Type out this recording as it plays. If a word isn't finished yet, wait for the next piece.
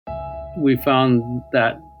We found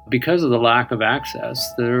that because of the lack of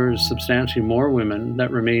access, there's substantially more women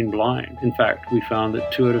that remain blind. In fact, we found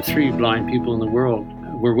that 2 out of 3 blind people in the world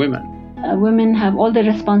were women. Women have all the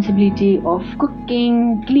responsibility of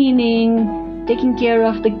cooking, cleaning, taking care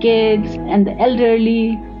of the kids and the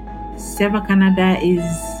elderly. SEVA Canada is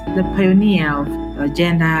the pioneer of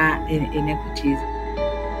gender inequities.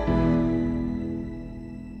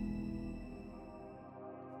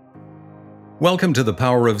 Welcome to The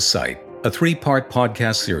Power of Sight, a 3-part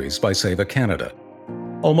podcast series by SEVA Canada.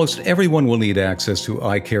 Almost everyone will need access to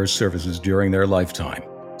eye care services during their lifetime.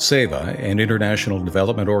 SEVA, an international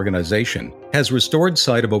development organization, has restored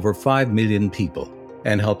sight of over 5 million people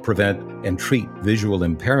and helped prevent and treat visual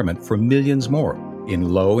impairment for millions more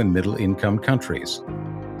in low and middle income countries.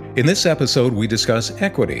 In this episode, we discuss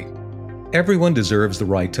equity. Everyone deserves the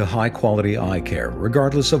right to high-quality eye care,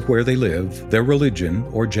 regardless of where they live, their religion,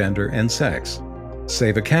 or gender and sex.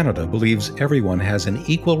 SEVA Canada believes everyone has an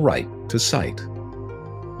equal right to sight.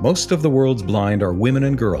 Most of the world's blind are women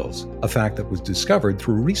and girls, a fact that was discovered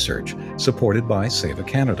through research supported by SEVA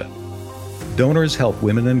Canada. Donors help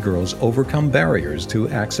women and girls overcome barriers to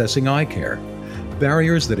accessing eye care,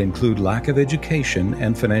 barriers that include lack of education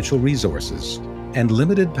and financial resources, and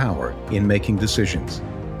limited power in making decisions.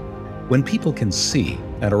 When people can see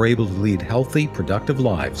and are able to lead healthy, productive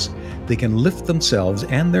lives, they can lift themselves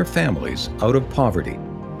and their families out of poverty.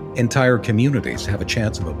 Entire communities have a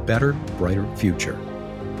chance of a better, brighter future.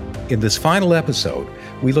 In this final episode,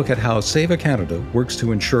 we look at how SEVA Canada works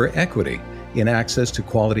to ensure equity in access to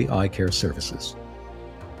quality eye care services.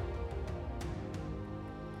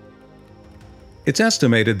 It's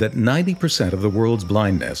estimated that 90% of the world's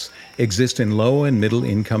blindness exists in low and middle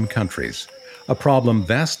income countries, a problem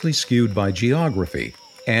vastly skewed by geography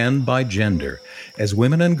and by gender, as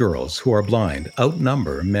women and girls who are blind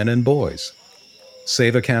outnumber men and boys.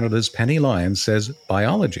 SEVA Canada's Penny Lyons says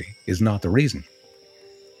biology is not the reason.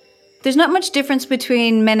 There's not much difference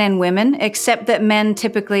between men and women, except that men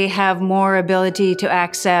typically have more ability to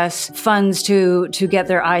access funds to get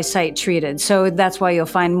their eyesight treated. So that's why you'll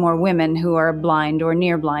find more women who are blind or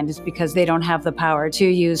near blind, is because they don't have the power to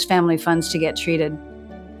use family funds to get treated.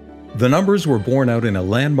 The numbers were borne out in a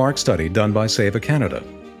landmark study done by SEVA Canada.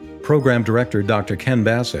 Program Director Dr. Ken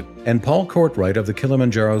Bassett and Paul Courtwright of the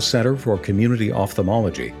Kilimanjaro Center for Community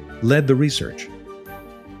Ophthalmology led the research.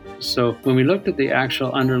 So when we looked at the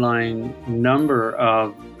actual underlying number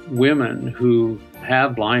of women who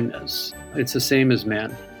have blindness, it's the same as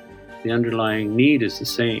men. The underlying need is the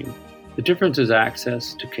same. The difference is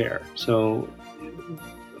access to care. So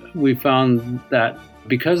we found that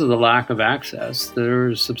because of the lack of access,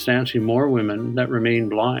 there's substantially more women that remain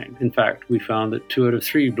blind. In fact, we found that 2 out of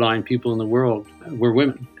 3 blind people in the world were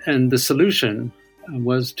women. And the solution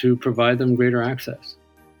was to provide them greater access.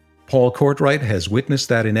 Paul Courtwright has witnessed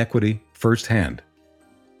that inequity firsthand.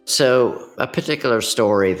 So a particular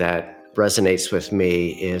story that resonates with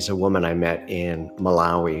me is a woman I met in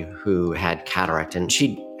Malawi who had cataract, and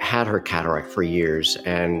she had her cataract for years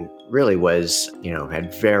and really was,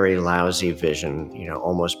 had very lousy vision,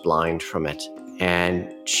 almost blind from it. And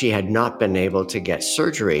she had not been able to get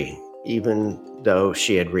surgery, even though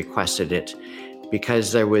she had requested it,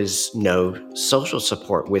 because there was no social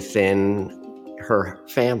support within her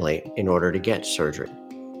family in order to get surgery.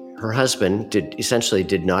 Her husband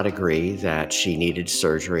did not agree that she needed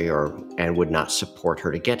surgery and would not support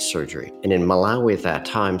her to get surgery. And in Malawi at that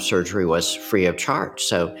time, surgery was free of charge.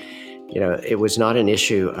 So, it was not an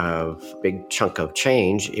issue of big chunk of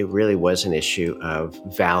change. It really was an issue of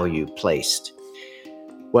value placed.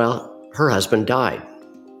 Well, her husband died.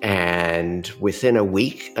 And within a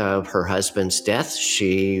week of her husband's death,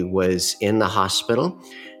 she was in the hospital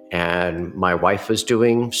and my wife was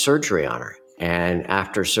doing surgery on her. And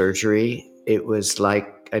after surgery, it was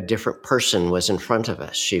like a different person was in front of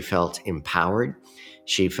us. She felt empowered.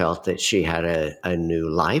 She felt that she had a new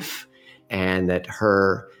life and that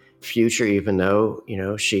her future, even though,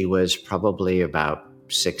 she was probably about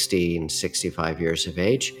 60 and 65 years of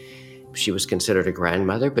age, she was considered a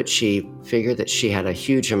grandmother, but she figured that she had a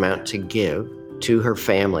huge amount to give to her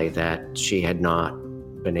family that she had not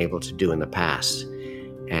been able to do in the past.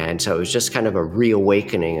 And so it was just kind of a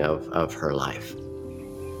reawakening of her life.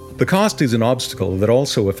 The cost is an obstacle that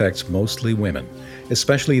also affects mostly women,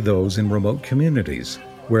 especially those in remote communities,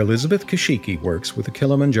 where Elizabeth Kashiki works with the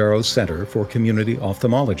Kilimanjaro Center for Community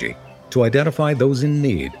Ophthalmology to identify those in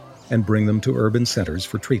need and bring them to urban centers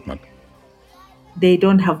for treatment. They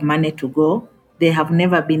don't have money to go. They have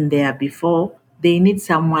never been there before. They need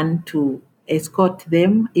someone to escort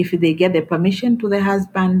them. If they get the permission to the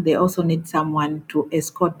husband, they also need someone to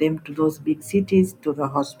escort them to those big cities, to the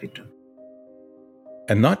hospital.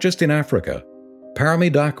 And not just in Africa.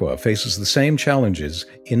 Parami Dakwa faces the same challenges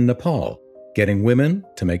in Nepal, getting women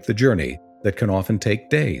to make the journey that can often take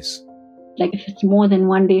days. Like if it's more than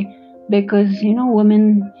one day, because,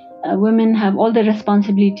 women have all the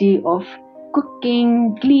responsibility of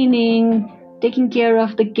cooking, cleaning, taking care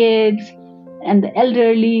of the kids and the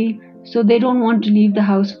elderly. So they don't want to leave the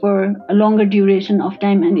house for a longer duration of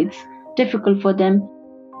time, and it's difficult for them.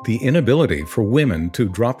 The inability for women to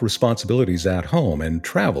drop responsibilities at home and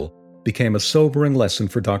travel became a sobering lesson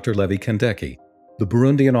for Dr. Levi Kandeki. The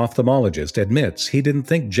Burundian ophthalmologist admits he didn't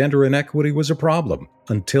think gender inequity was a problem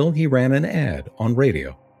until he ran an ad on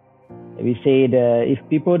radio. We said, if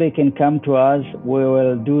people they can come to us, we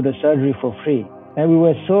will do the surgery for free. And we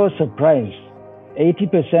were so surprised.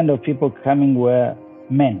 80% of people coming were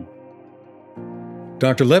men.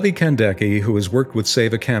 Dr. Levi Kandeki, who has worked with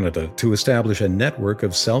Seva Canada to establish a network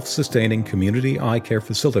of self-sustaining community eye care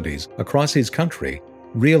facilities across his country,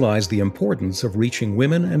 realized the importance of reaching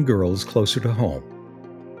women and girls closer to home.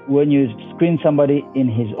 When you screen somebody in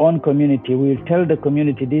his own community, we'll tell the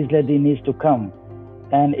community this lady needs to come.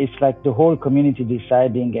 And it's like the whole community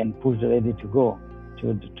deciding and push the lady to go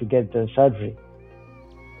to get the surgery.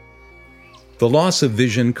 The loss of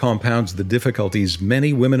vision compounds the difficulties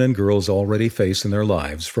many women and girls already face in their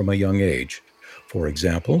lives from a young age. For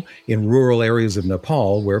example, in rural areas of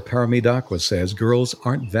Nepal, where Parami Dakwa says girls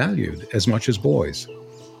aren't valued as much as boys.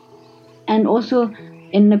 And also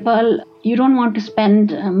in Nepal, you don't want to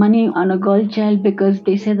spend money on a girl child because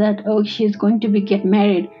they say that, she's going to get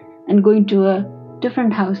married and going to a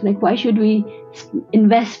different house. Like, why should we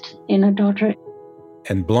invest in a daughter?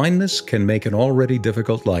 And blindness can make an already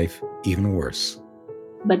difficult life even worse.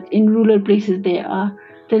 But in rural places, there are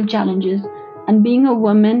still challenges. And being a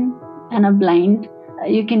woman and a blind,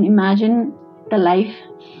 you can imagine the life,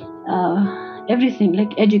 everything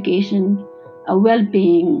like education,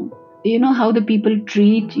 well-being, how the people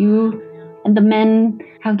treat you and the men,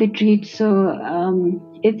 how they treat. So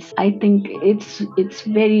I think it's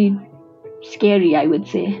very scary, I would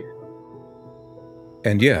say.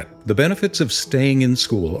 And yet, the benefits of staying in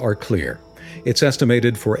school are clear. It's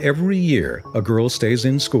estimated for every year a girl stays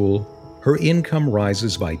in school, her income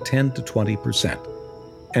rises by 10 to 20%.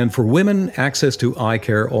 And for women, access to eye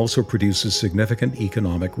care also produces significant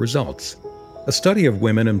economic results. A study of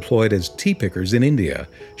women employed as tea pickers in India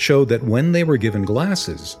showed that when they were given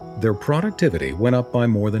glasses, their productivity went up by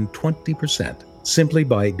more than 20%, simply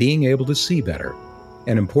by being able to see better.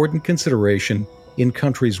 An important consideration in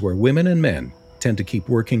countries where women and men tend to keep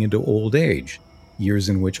working into old age, years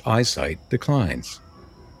in which eyesight declines.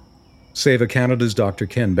 Seva Canada's Dr.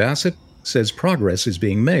 Ken Bassett says progress is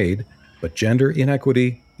being made, but gender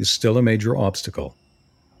inequity is still a major obstacle.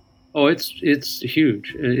 Oh, it's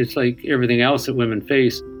huge. It's like everything else that women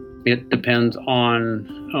face. It depends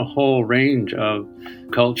on a whole range of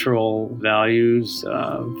cultural values,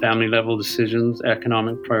 family-level decisions,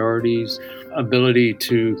 economic priorities, ability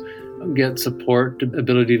to get support,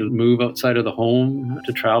 ability to move outside of the home,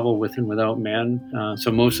 to travel with and without men. So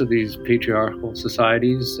most of these patriarchal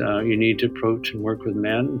societies, you need to approach and work with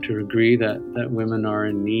men to agree that women are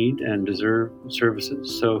in need and deserve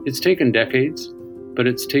services. So it's taken decades, but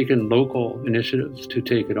it's taken local initiatives to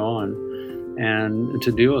take it on and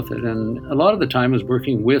to deal with it. And a lot of the time is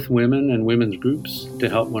working with women and women's groups to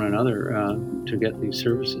help one another to get these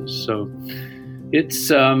services. So it's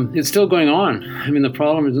still going on. I mean, the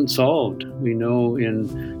problem isn't solved. We know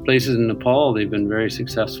in places in Nepal, they've been very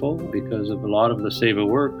successful because of a lot of the Seva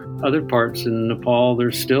work. Other parts in Nepal,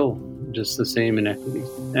 there's still just the same inequity.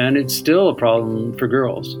 And it's still a problem for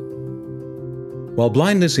girls. While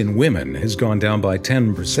blindness in women has gone down by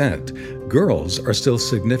 10%, girls are still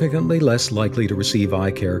significantly less likely to receive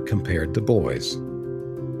eye care compared to boys.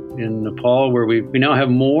 In Nepal, where we now have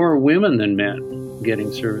more women than men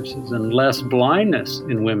getting services and less blindness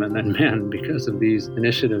in women than men because of these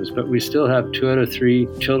initiatives, but we still have 2 out of 3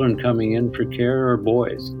 children coming in for care are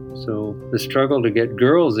boys. So the struggle to get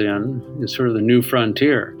girls in is sort of the new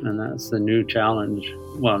frontier, and that's the new challenge.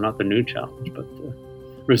 Well, not the new challenge, but the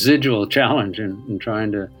residual challenge in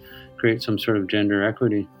trying to create some sort of gender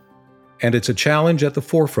equity. And it's a challenge at the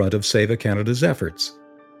forefront of Seva Canada's efforts.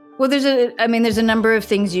 Well, there's a number of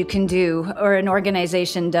things you can do or an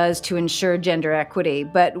organization does to ensure gender equity.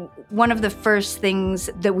 But one of the first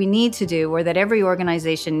things that we need to do, or that every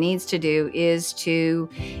organization needs to do, is to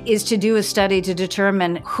do a study to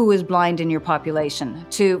determine who is blind in your population,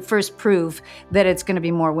 to first prove that it's going to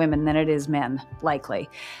be more women than it is men, likely.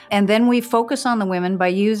 And then we focus on the women by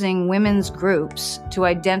using women's groups to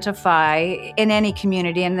identify in any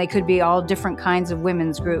community, and they could be all different kinds of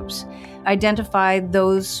women's groups, identify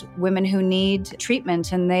those women who need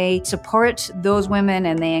treatment, and they support those women,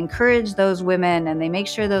 and they encourage those women, and they make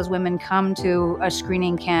sure those women come to a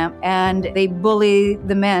screening camp, and they bully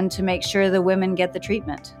the men to make sure the women get the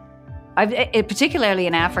treatment. Particularly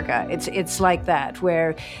in Africa, it's like that,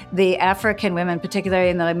 where the African women, particularly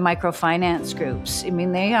in the microfinance groups, I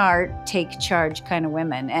mean, they are take charge kind of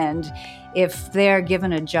women. And if they're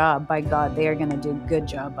given a job, by God, they are going to do a good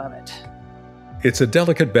job of it. It's a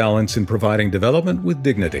delicate balance in providing development with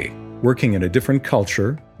dignity, working in a different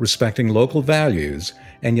culture, respecting local values,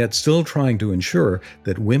 and yet still trying to ensure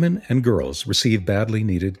that women and girls receive badly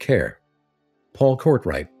needed care. Paul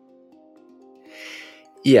Courtwright.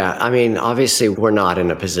 Yeah, I mean, obviously, we're not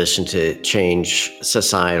in a position to change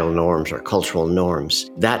societal norms or cultural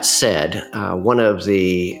norms. That said, one of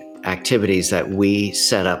the activities that we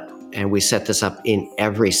set up, and we set this up in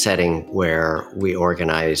every setting where we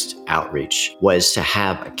organized outreach, was to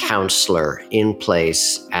have a counselor in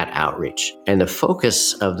place at outreach. And the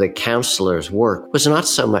focus of the counselor's work was not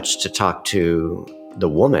so much to talk to the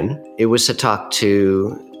woman, it was to talk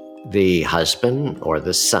to the husband or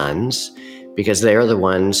the sons, because they're the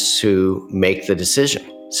ones who make the decision.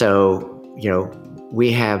 So,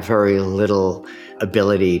 we have very little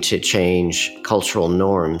ability to change cultural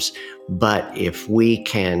norms, but if we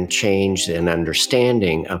can change an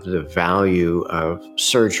understanding of the value of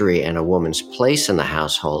surgery and a woman's place in the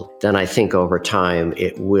household, then I think over time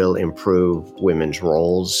it will improve women's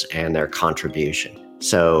roles and their contribution.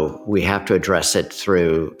 So we have to address it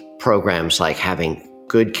through programs like having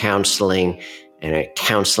good counseling, and a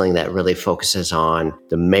counseling that really focuses on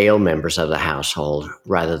the male members of the household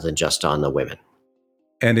rather than just on the women.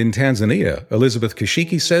 And in Tanzania, Elizabeth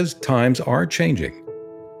Kashiki says times are changing.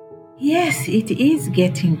 Yes, it is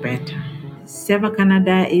getting better. Seva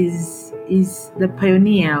Canada is the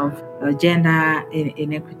pioneer of gender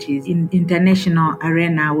inequities in international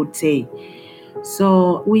arena, I would say.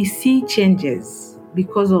 So we see changes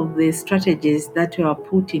because of the strategies that were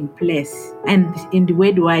put in place. And in the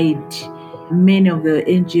worldwide, many of the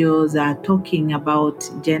NGOs are talking about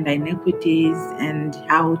gender inequities and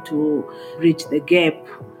how to bridge the gap.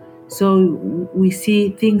 So we see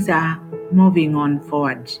things are moving on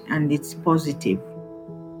forward, and it's positive.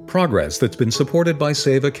 Progress that's been supported by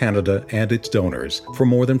Seva Canada and its donors for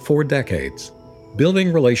more than 4 decades.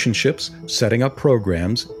 Building relationships, setting up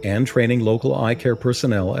programs, and training local eye care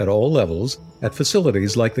personnel at all levels at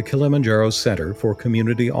facilities like the Kilimanjaro Center for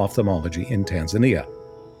Community Ophthalmology in Tanzania.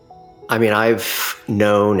 I mean, I've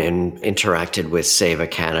known and interacted with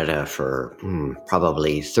Seva Canada for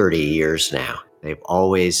probably 30 years now. They've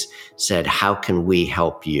always said, how can we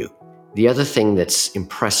help you? The other thing that's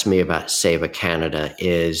impressed me about Seva Canada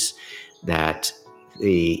is that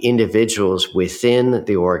the individuals within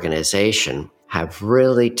the organization have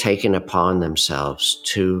really taken upon themselves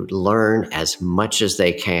to learn as much as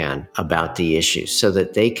they can about the issues so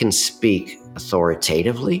that they can speak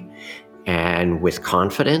authoritatively and with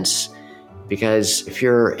confidence. Because if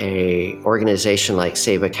you're an organization like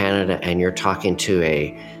Seva Canada and you're talking to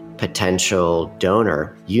a potential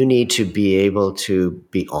donor, you need to be able to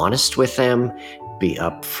be honest with them, be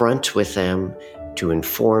upfront with them, to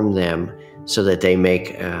inform them so that they make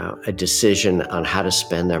a decision on how to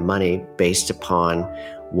spend their money based upon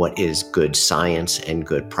what is good science and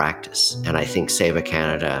good practice. And I think Seva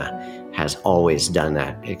Canada has always done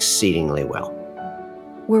that exceedingly well.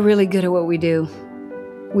 We're really good at what we do.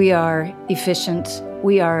 We are efficient,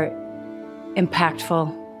 we are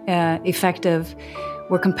impactful, effective,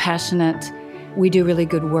 we're compassionate, we do really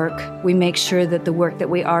good work. We make sure that the work that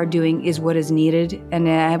we are doing is what is needed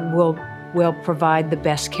and will provide the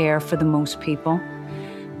best care for the most people.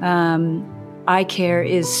 Eye care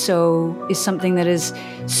is something that is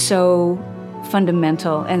so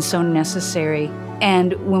fundamental and so necessary.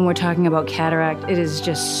 And when we're talking about cataract, it is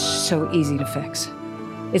just so easy to fix.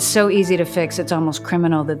 It's so easy to fix, it's almost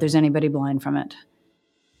criminal that there's anybody blind from it.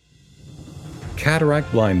 Cataract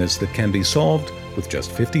blindness that can be solved with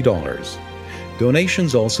just $50.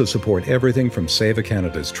 Donations also support everything from Seva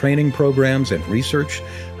Canada's training programs and research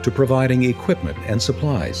to providing equipment and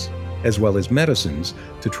supplies, as well as medicines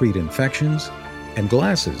to treat infections and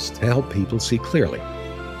glasses to help people see clearly.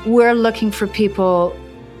 We're looking for people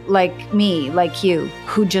like me, like you,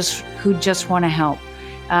 who just want to help.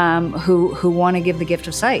 Who want to give the gift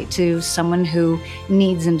of sight to someone who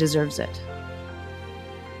needs and deserves it.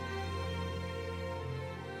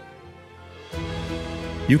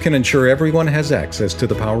 You can ensure everyone has access to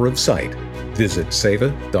the power of sight. Visit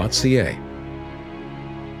seva.ca.